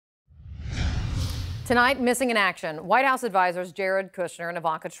Tonight, missing in action, White House advisors Jared Kushner and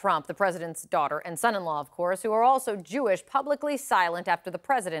Ivanka Trump, the president's daughter and son-in-law, of course, who are also Jewish, publicly silent after the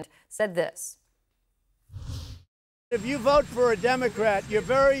president said this. If you vote for a Democrat, you're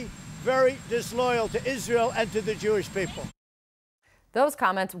very, very disloyal to Israel and to the Jewish people. Those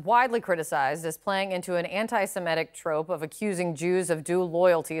comments widely criticized as playing into an anti-Semitic trope of accusing Jews of dual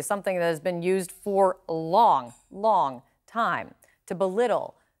loyalty, something that has been used for a long, long time to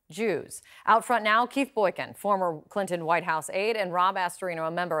belittle Jews. Out front now, Keith Boykin, former Clinton White House aide, and Rob Astorino, a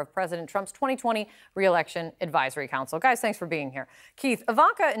member of President Trump's 2020 re-election advisory council. Guys, thanks for being here. Keith,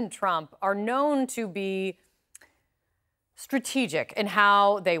 Ivanka and Trump are known to be strategic in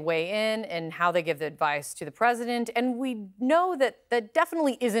how they weigh in and how they give the advice to the president. And we know that that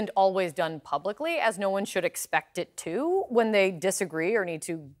definitely isn't always done publicly, as no one should expect it to when they disagree or need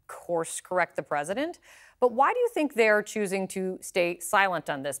to course correct the president. But why do you think they're choosing to stay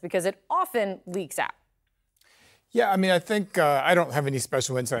silent on this? Because it often leaks out. Yeah, I mean, I think I don't have any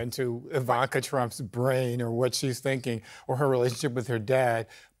special insight into Ivanka Trump's brain or what she's thinking or her relationship with her dad.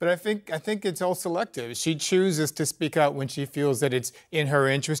 But I think it's all selective. She chooses to speak out when she feels that it's in her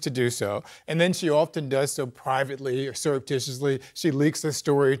interest to do so. And then she often does so privately or surreptitiously. She leaks a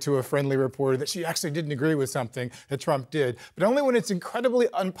story to a friendly reporter that she actually didn't agree with something that Trump did. But only when it's incredibly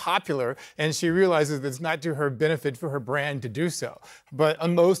unpopular and she realizes that it's not to her benefit for her brand to do so. But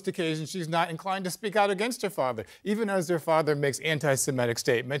on most occasions, she's not inclined to speak out against her father, even as her father makes anti-Semitic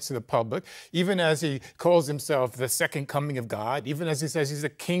statements to the public, even as he calls himself the second coming of God, even as he says he's the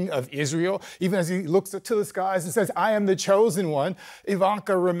king of Israel, even as he looks to the skies and says, I am the chosen one.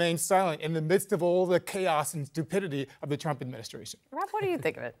 Ivanka remains silent in the midst of all the chaos and stupidity of the Trump administration. Rob, what do you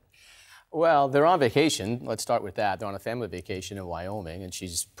think of it? Well, they're on vacation. Let's start with that. They're on a family vacation in Wyoming, and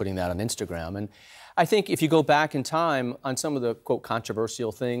she's putting that on Instagram. And I think if you go back in time on some of the, quote,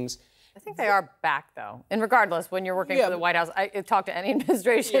 controversial things, I think they are back, though. And regardless, when you're working for the White House, I talk to any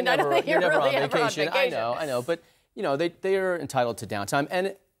administration. I don't think you're really ever on vacation. I know. But, you know, they are entitled to downtime.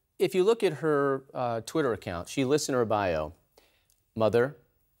 And if you look at her Twitter account, she lists in her bio, mother,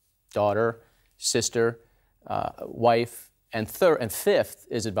 daughter, sister, wife, and fifth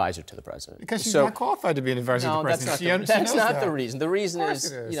is advisor to the president. Because she's not qualified to be an advisor to the president. That's not the reason. The reason is,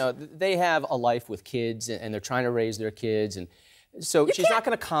 you know, they have a life with kids, and they're trying to raise their kids, and so she's not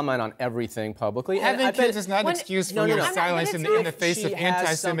going to comment on everything publicly. Having kids is not an excuse for your silence in the face of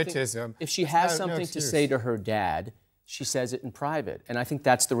anti-Semitism. If she has something to say to her dad, she says it in private. And I think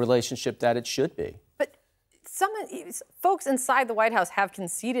that's the relationship that it should be. But some folks inside the White House have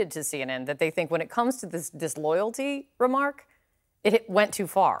conceded to CNN that they think when it comes to this disloyalty remark, it went too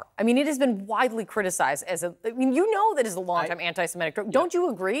far. I mean, it has been widely criticized as I mean, you know that is a long-time anti-Semitic trope. Don't you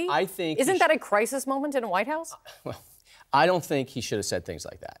agree? I think... Isn't that a crisis moment in a White House? Well, I don't think he should have said things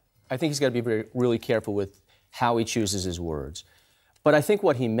like that. I think he's got to be really careful with how he chooses his words. But I think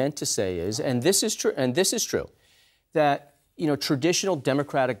what he meant to say is, and this is true, that, you know, traditional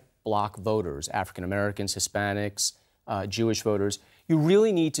Democratic bloc voters, African Americans, Hispanics, Jewish voters, you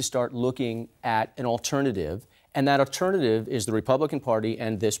really need to start looking at an alternative, and that alternative is the Republican Party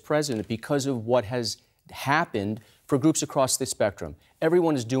and this president because of what has happened for groups across the spectrum.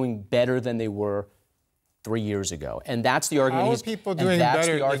 Everyone is doing better than they were 3 years ago. And that's the argument he's going to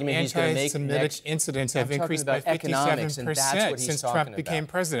make. Anti-Semitic incidents have increased by 57% since Trump became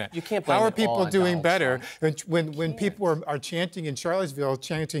president. You can't blame How are people doing better when people are chanting in Charlottesville,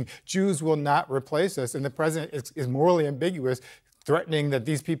 chanting, Jews will not replace us, and the president is morally ambiguous, threatening that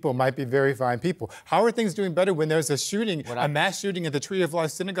these people might be very fine people. How are things doing better when there's a shooting, a mass shooting at the Tree of Life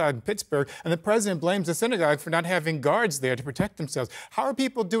Synagogue in Pittsburgh, and the president blames the synagogue for not having guards there to protect themselves? How are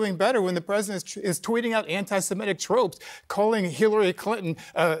people doing better when the president is tweeting out anti-Semitic tropes, calling Hillary Clinton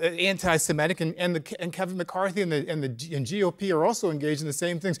anti-Semitic, and Kevin McCarthy and GOP are also engaged in the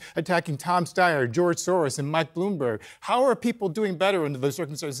same things, attacking Tom Steyer, George Soros, and Mike Bloomberg? How are people doing better under those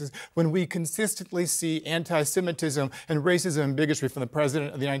circumstances when we consistently see anti-Semitism and racism and bigotry from the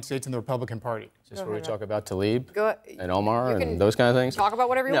President of the United States and the Republican Party? Is this where we talk about Tlaib and Omar and those kind of things? Talk about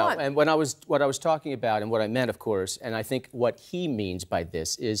whatever you want. No, and what I was talking about and what I meant, of course, and I think what he means by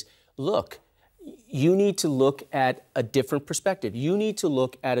this is, look, you need to look at a different perspective. You need to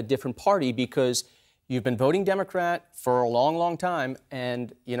look at a different party because you've been voting Democrat for a long, long time,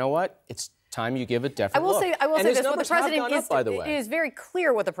 and you know what? It's time you give a different look. I will and say his this: what the numbers have president gone up, by the way. it is very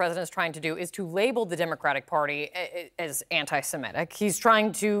clear what the president is trying to do is to label the Democratic Party as anti-Semitic. He's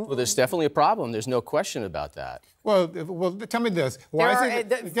trying to. Well, there's definitely a problem. There's no question about that. Well, tell me this. Why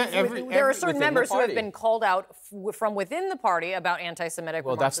there are certain members who have been called out from within the party about anti-Semitic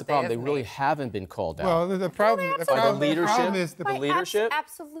Well, remarks that's the problem. They really made. haven't been called out. Well, the problem is the leadership.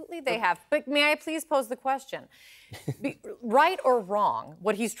 Absolutely, they have. But may I please pose the question? Right or wrong,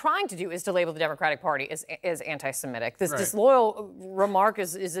 what he's trying to do is to label the Democratic Party as anti-Semitic. This disloyal remark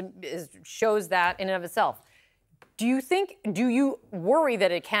shows that in and of itself. Do you worry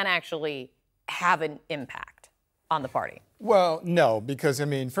that it can actually have an impact on the party? Well, no, because, I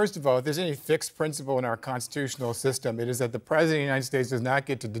mean, first of all, if there's any fixed principle in our constitutional system, it is that the President of the United States does not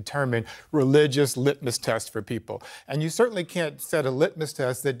get to determine religious litmus tests for people. And you certainly can't set a litmus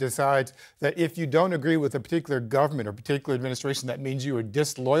test that decides that if you don't agree with a particular government or particular administration, that means you are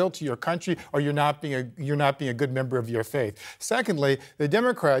disloyal to your country or you're not being a good member of your faith. Secondly, the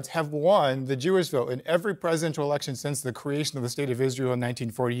Democrats have won the Jewish vote in every presidential election since the creation of the State of Israel in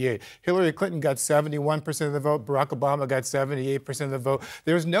 1948. Hillary Clinton got 71% of the vote. Barack Obama got 78% of the vote.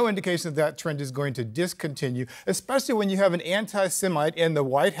 There's no indication that trend is going to discontinue, especially when you have an anti-Semite in the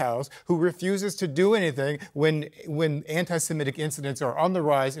White House who refuses to do anything when anti-Semitic incidents are on the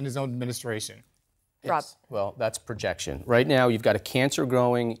rise in his own administration. Rob. Well, that's projection. Right now, you've got a cancer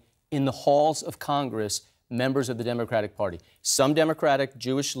growing in the halls of Congress, members of the Democratic Party. Some Democratic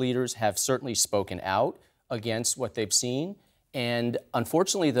Jewish leaders have certainly spoken out against what they've seen. And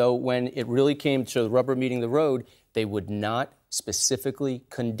unfortunately, though, when it really came to the rubber meeting the road, they would not specifically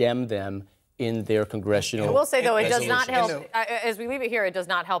condemn them in their congressional I will say, though, it does resolution. not help. As we leave it here, it does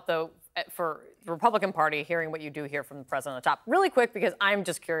not help, though, for the Republican Party hearing what you do hear from the president on the top. Really quick, because I'm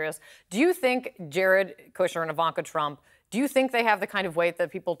just curious. Do you think Jared Kushner and Ivanka Trump, do you think they have the kind of weight that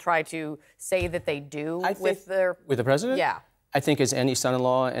people try to say that they do with the president? Yeah. I think as any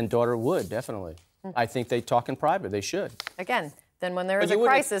son-in-law and daughter would, definitely. I think they talk in private. They should. Again, then when there is a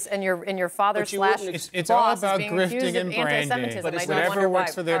crisis and your father slash it's boss all about is being grifting accused of and branding. anti-Semitism, But I it's do whatever wonder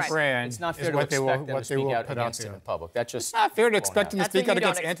works why. for their All right. brand. It's not fair is to what they expect will them to speak out put out against him there. in public. That just It's not fair to expect them to That's speak what out you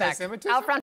don't against expect. anti-Semitism. Out front